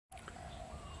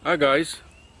Hi guys,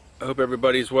 I hope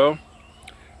everybody's well.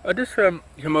 I just come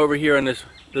over here in this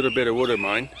little bit of wood of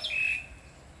mine.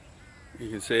 You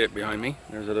can see it behind me.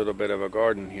 There's a little bit of a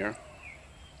garden here.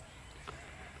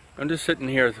 I'm just sitting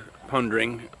here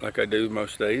pondering like I do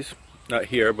most days. Not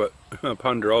here, but I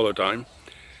ponder all the time.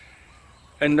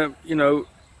 And you know,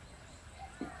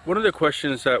 one of the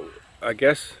questions that I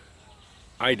guess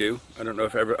I do, I don't know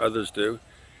if ever others do,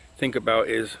 think about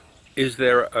is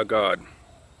there a God?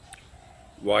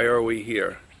 Why are we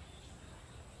here?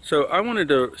 So I wanted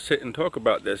to sit and talk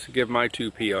about this, give my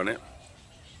 2p on it,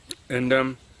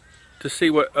 and to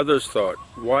see what others thought.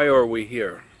 Why are we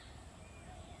here?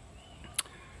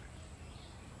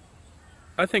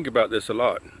 I think about this a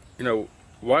lot. You know,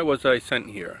 why was I sent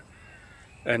here?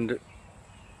 And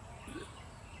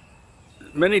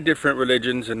many different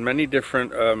religions and many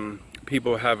different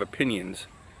people have opinions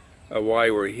of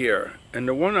why we're here. And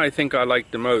the one I think I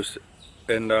like the most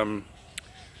and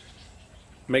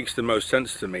makes the most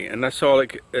sense to me, and that's all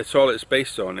it's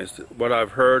based on, is what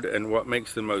I've heard and what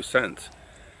makes the most sense,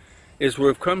 is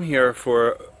we've come here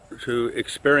to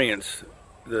experience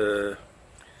the,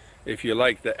 if you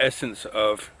like, the essence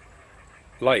of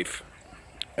life.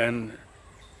 And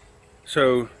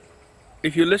so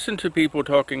if you listen to people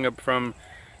talking from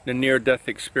the near-death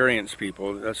experience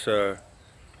people, that's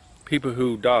people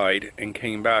who died and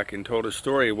came back and told a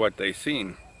story of what they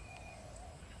seen,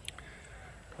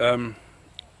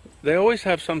 they always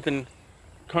have something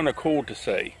kind of cool to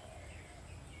say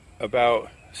about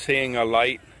seeing a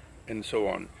light and so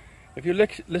on. If you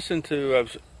listen to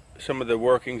some of the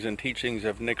workings and teachings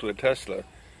of Nikola Tesla,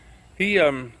 he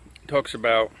talks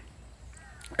about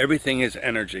everything is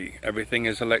energy, everything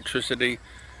is electricity,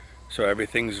 so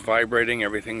everything's vibrating,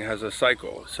 everything has a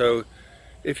cycle. So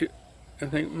if you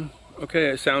think, okay,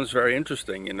 it sounds very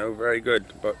interesting, you know, very good,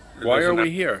 but why are we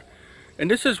here? And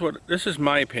this is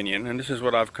my opinion, and this is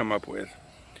what I've come up with.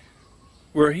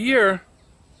 We're here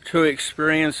to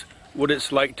experience what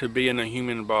it's like to be in a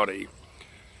human body.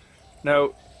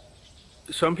 Now,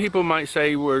 some people might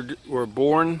say we're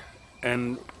born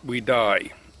and we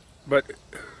die, but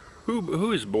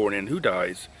who is born and who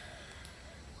dies?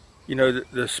 You know,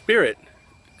 the spirit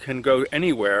can go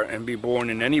anywhere and be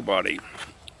born in anybody.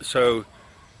 So,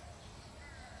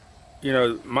 you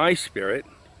know, my spirit,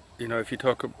 you know, if you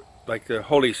talk like the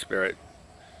Holy Spirit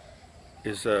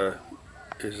is the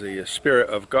Spirit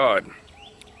of God.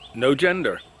 No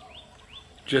gender,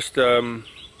 just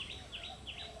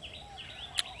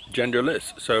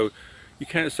genderless. So you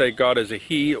can't say God is a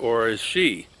he or is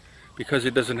she because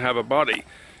it doesn't have a body.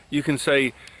 You can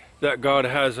say that God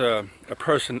has a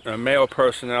male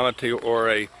personality or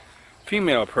a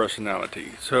female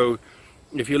personality. So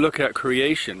if you look at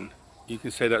creation, you can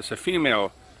say that's a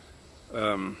female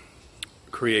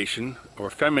creation or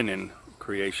feminine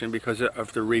creation because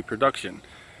of the reproduction.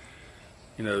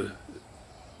 You know,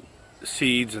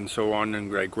 seeds and so on,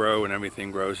 and they grow and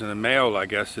everything grows. And the male, I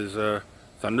guess, is a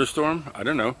thunderstorm. I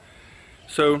don't know.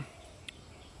 So,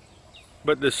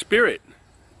 but the spirit,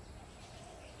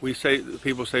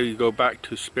 people say you go back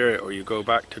to spirit, or you go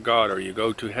back to God, or you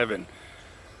go to heaven.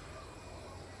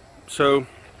 So,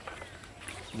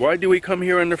 why do we come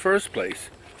here in the first place?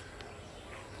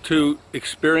 To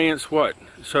experience what?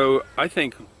 So I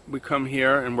think we come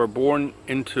here and we're born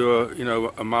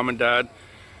into a mom and dad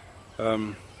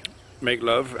make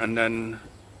love, and then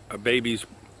a baby's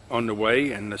on the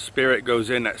way, and the spirit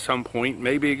goes in at some point.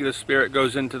 Maybe the spirit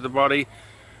goes into the body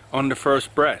on the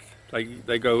first breath. Like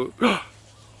they go,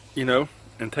 you know,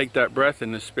 and take that breath,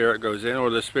 and the spirit goes in, or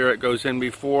the spirit goes in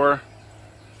before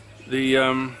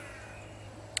the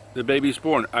baby's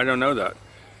born. I don't know that.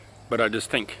 But I just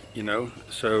think, you know,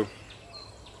 so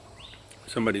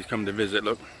somebody's come to visit.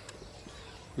 Look,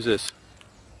 who's this?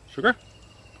 Sugar?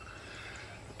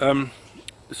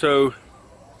 So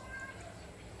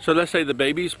let's say the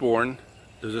baby's born.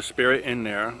 There's a spirit in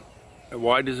there.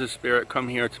 Why does the spirit come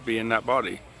here to be in that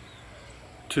body?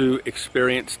 To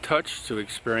experience touch, to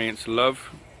experience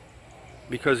love.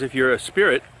 Because if you're a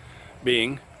spirit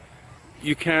being,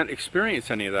 you can't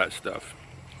experience any of that stuff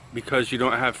because you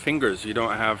don't have fingers, you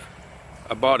don't have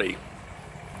a body.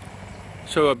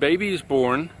 So a baby is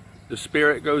born, the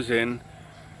spirit goes in,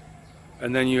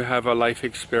 and then you have a life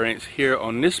experience here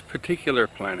on this particular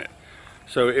planet.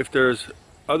 So if there's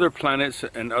other planets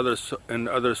and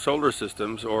other solar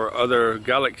systems or other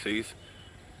galaxies,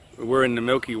 we're in the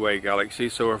Milky Way galaxy,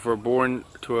 so if we're born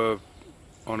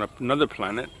on another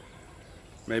planet,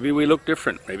 maybe we look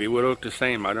different, maybe we look the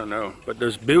same, I don't know. But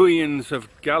there's billions of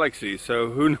galaxies,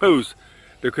 so who knows?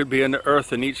 There could be an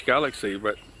Earth in each galaxy,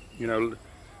 but you know,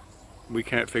 we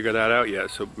can't figure that out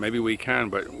yet. So maybe we can,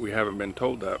 but we haven't been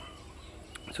told that.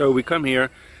 So we come here,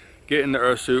 get in the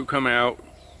earth suit, come out,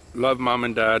 love mom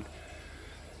and dad.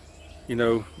 You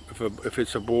know, if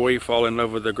it's a boy, fall in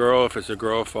love with a girl. If it's a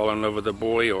girl, fall in love with a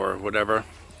boy, or whatever.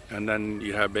 And then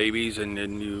you have babies, and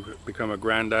then you become a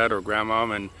granddad or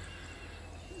grandmom, and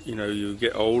you know, you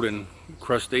get old and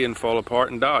crusty and fall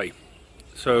apart and die.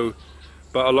 So,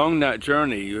 but along that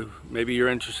journey, maybe you're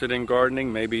interested in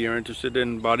gardening, maybe you're interested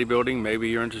in bodybuilding, maybe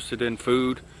you're interested in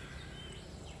food,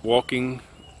 walking,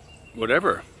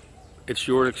 whatever. It's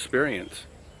your experience.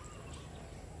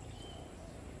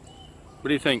 What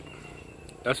do you think?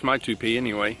 That's my 2P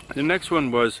anyway. The next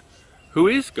one was, who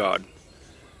is God?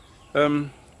 As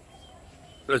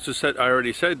I said, I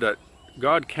already said that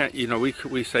God can't, you know,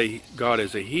 we say God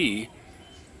is a he,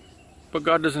 but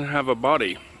God doesn't have a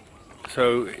body.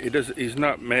 So he's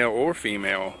not male or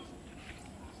female.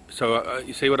 So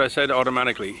you see what I said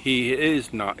automatically? He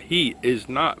is not.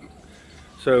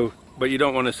 So, but you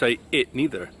don't want to say it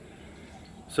neither.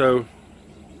 So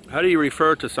how do you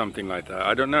refer to something like that?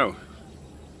 I don't know.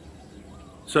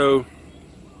 So,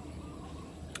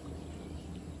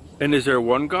 and is there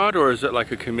one God, or is it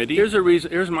like a committee?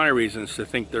 Here's my reasons to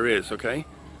think there is, okay?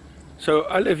 So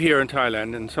I live here in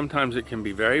Thailand, and sometimes it can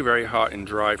be very, very hot and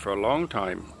dry for a long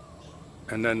time.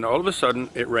 And then all of a sudden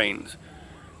it rains.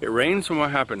 It rains, and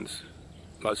what happens?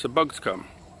 Lots of bugs come.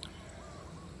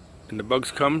 And the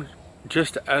bugs come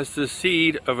just as the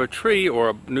seed of a tree or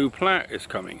a new plant is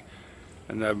coming.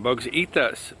 And the bugs eat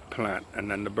that plant, and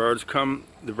then the birds come,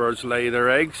 the birds lay their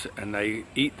eggs, and they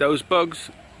eat those bugs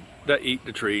that eat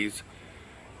the trees.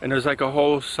 And there's like a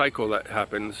whole cycle that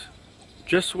happens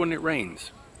just when it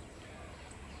rains.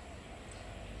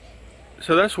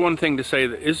 So that's one thing to say,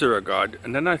 that is there a God?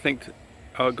 And then I think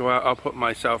I'll go out, I'll put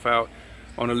myself out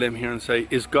on a limb here and say,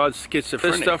 is God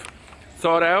schizophrenic? This stuff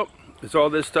thought out? Is all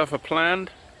this stuff planned?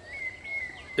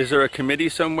 Is there a committee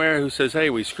somewhere who says, hey,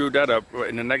 we screwed that up,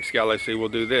 in the next galaxy we'll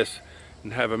do this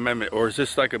and have amendment? Or is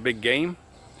this like a big game?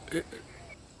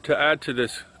 To add to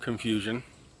this confusion,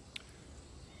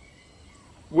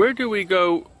 where do we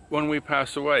go when we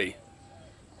pass away?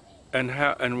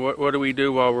 And what do we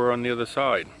do while we're on the other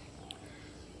side?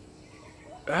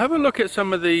 Have a look at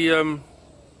some of the,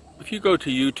 if you go to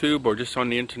YouTube or just on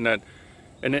the internet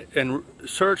and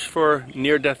search for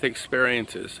near-death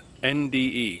experiences,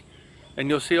 NDE, and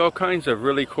you'll see all kinds of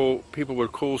really cool people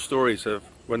with cool stories of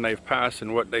when they've passed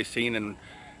and what they've seen and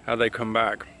how they come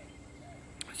back,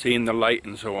 seeing the light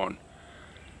and so on.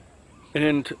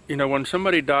 And you know, when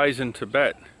somebody dies in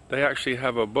Tibet, they actually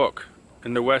have a book.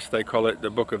 In the West they call it the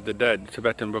Book of the Dead,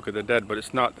 Tibetan Book of the Dead, but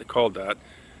it's not called that.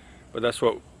 But that's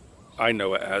what I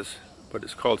know it as, but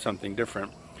it's called something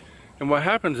different. And what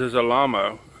happens is a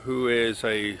Lama, who is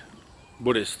a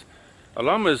Buddhist, a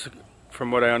Lama is,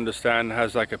 from what I understand,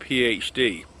 has like a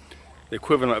PhD, the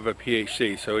equivalent of a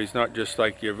PhD. So he's not just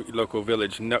like your local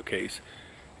village nutcase.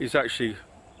 He's actually,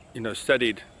 you know,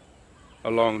 studied a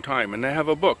long time, and they have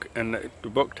a book, and the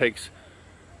book takes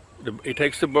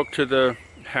the book to the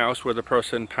house where the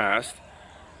person passed,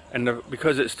 and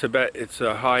because it's Tibet, it's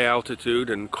a high altitude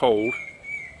and cold,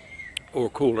 or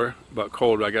cooler, but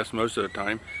cold I guess most of the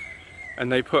time,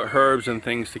 and they put herbs and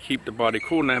things to keep the body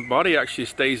cool, and that body actually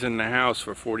stays in the house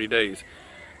for 40 days,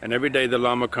 and every day the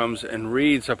Lama comes and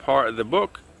reads a part of the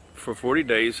book for 40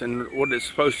 days, and what it's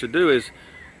supposed to do is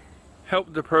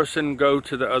help the person go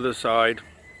to the other side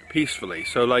peacefully.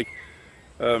 So like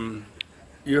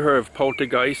you heard of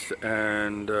poltergeist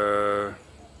and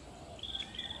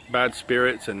bad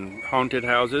spirits and haunted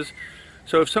houses.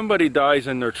 So if somebody dies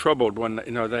and they're troubled, when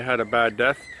you know they had a bad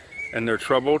death and they're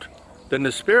troubled, then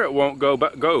the spirit won't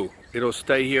go. It'll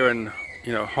stay here and,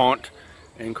 you know, haunt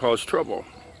and cause trouble.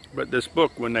 But this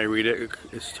book, when they read it,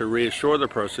 is to reassure the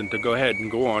person to go ahead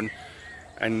and go on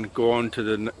to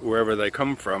the wherever they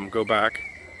come from, go back.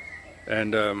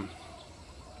 And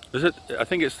I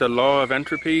think it's the law of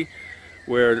entropy,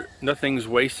 where nothing's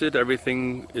wasted,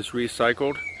 everything is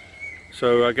recycled.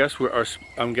 So I guess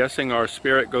I'm guessing our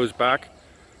spirit goes back,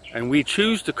 and we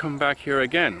choose to come back here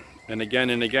again and again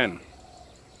and again.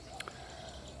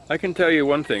 I can tell you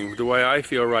one thing, the way I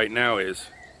feel right now is,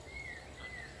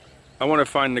 I want to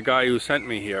find the guy who sent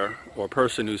me here, or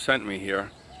person who sent me here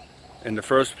in the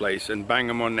first place, and bang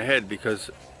him on the head,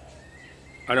 because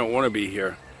I don't want to be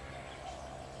here.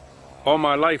 All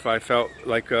my life I felt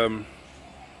like, you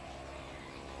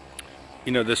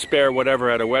know, the spare whatever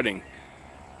at a wedding.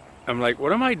 I'm like,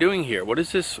 what am I doing here? What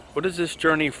is this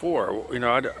journey for? You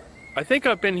know, I think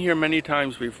I've been here many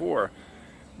times before,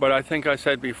 but I think I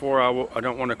said before I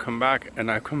don't want to come back,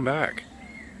 and I come back.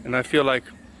 And I feel like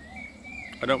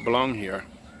I don't belong here.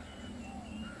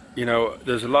 you know,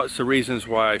 there's lots of reasons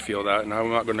why I feel that, and I'm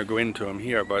not going to go into them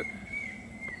here, but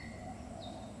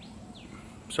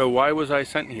so why was I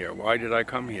sent here? Why did I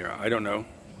come here? I don't know.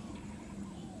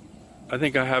 I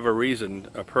think I have a reason,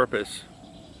 a purpose,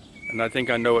 and I think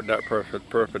I know what that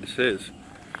purpose is,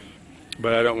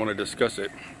 but I don't want to discuss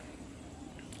it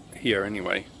here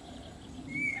anyway.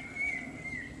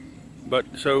 But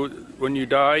so when you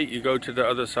die, you go to the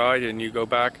other side and you go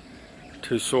back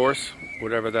to source,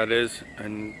 whatever that is,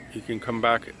 and you can come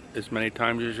back as many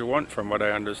times as you want, from what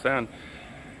I understand.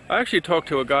 I actually talked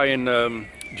to a guy in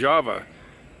Java.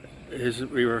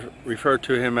 We referred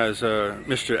to him as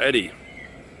Mr. Eddie.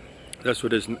 That's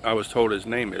what I was told his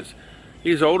name is.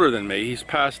 He's older than me. He's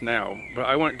passed now, but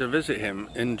I went to visit him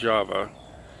in Java.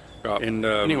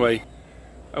 Anyway,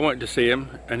 I went to see him,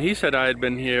 and he said I had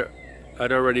been here.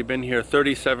 I'd already been here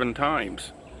 37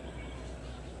 times,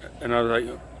 and I was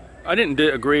like, I didn't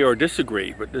agree or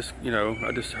disagree, but this, you know,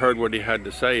 I just heard what he had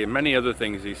to say, and many other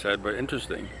things he said, but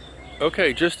interesting.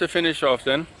 Okay, just to finish off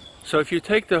then. So if you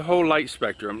take the whole light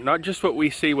spectrum, not just what we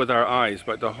see with our eyes,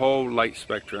 but the whole light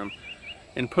spectrum,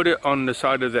 and put it on the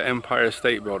side of the Empire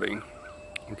State Building,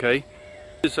 okay?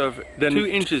 Then 2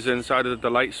 inches inside of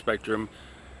the light spectrum,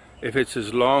 if it's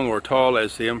as long or tall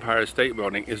as the Empire State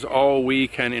Building, is all we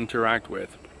can interact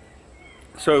with.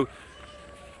 So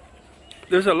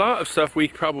there's a lot of stuff we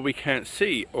probably can't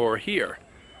see or hear,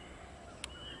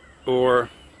 or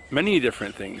many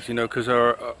different things, you know, because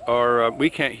we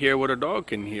can't hear what a dog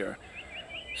can hear.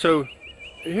 So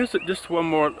here's just one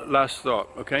more last thought,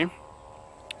 okay?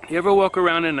 You ever walk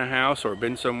around in a house or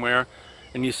been somewhere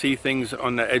and you see things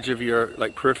on the edge of your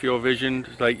like peripheral vision,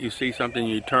 like you see something,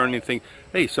 you turn and you think,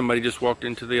 hey, somebody just walked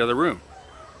into the other room.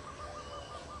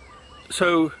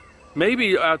 So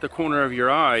maybe out the corner of your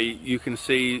eye you can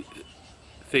see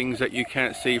things that you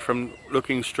can't see from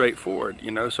looking straight forward,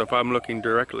 you know. So if I'm looking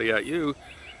directly at you,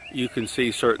 you can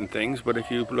see certain things, but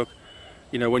if you look,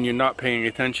 you know, when you're not paying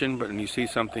attention, but when you see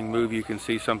something move, you can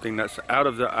see something that's out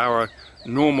of our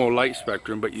normal light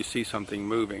spectrum, but you see something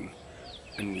moving,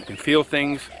 and you can feel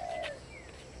things.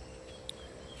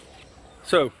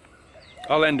 So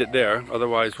I'll end it there,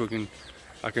 otherwise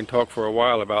I can talk for a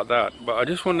while about that, but I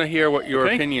just want to hear what your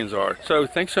opinions are. So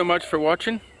thanks so much for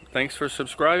watching, thanks for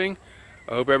subscribing.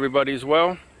 I hope everybody's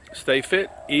well, stay fit,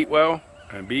 eat well,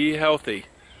 and be healthy.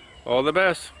 All the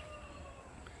best.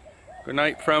 Good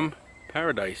night from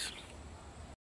paradise.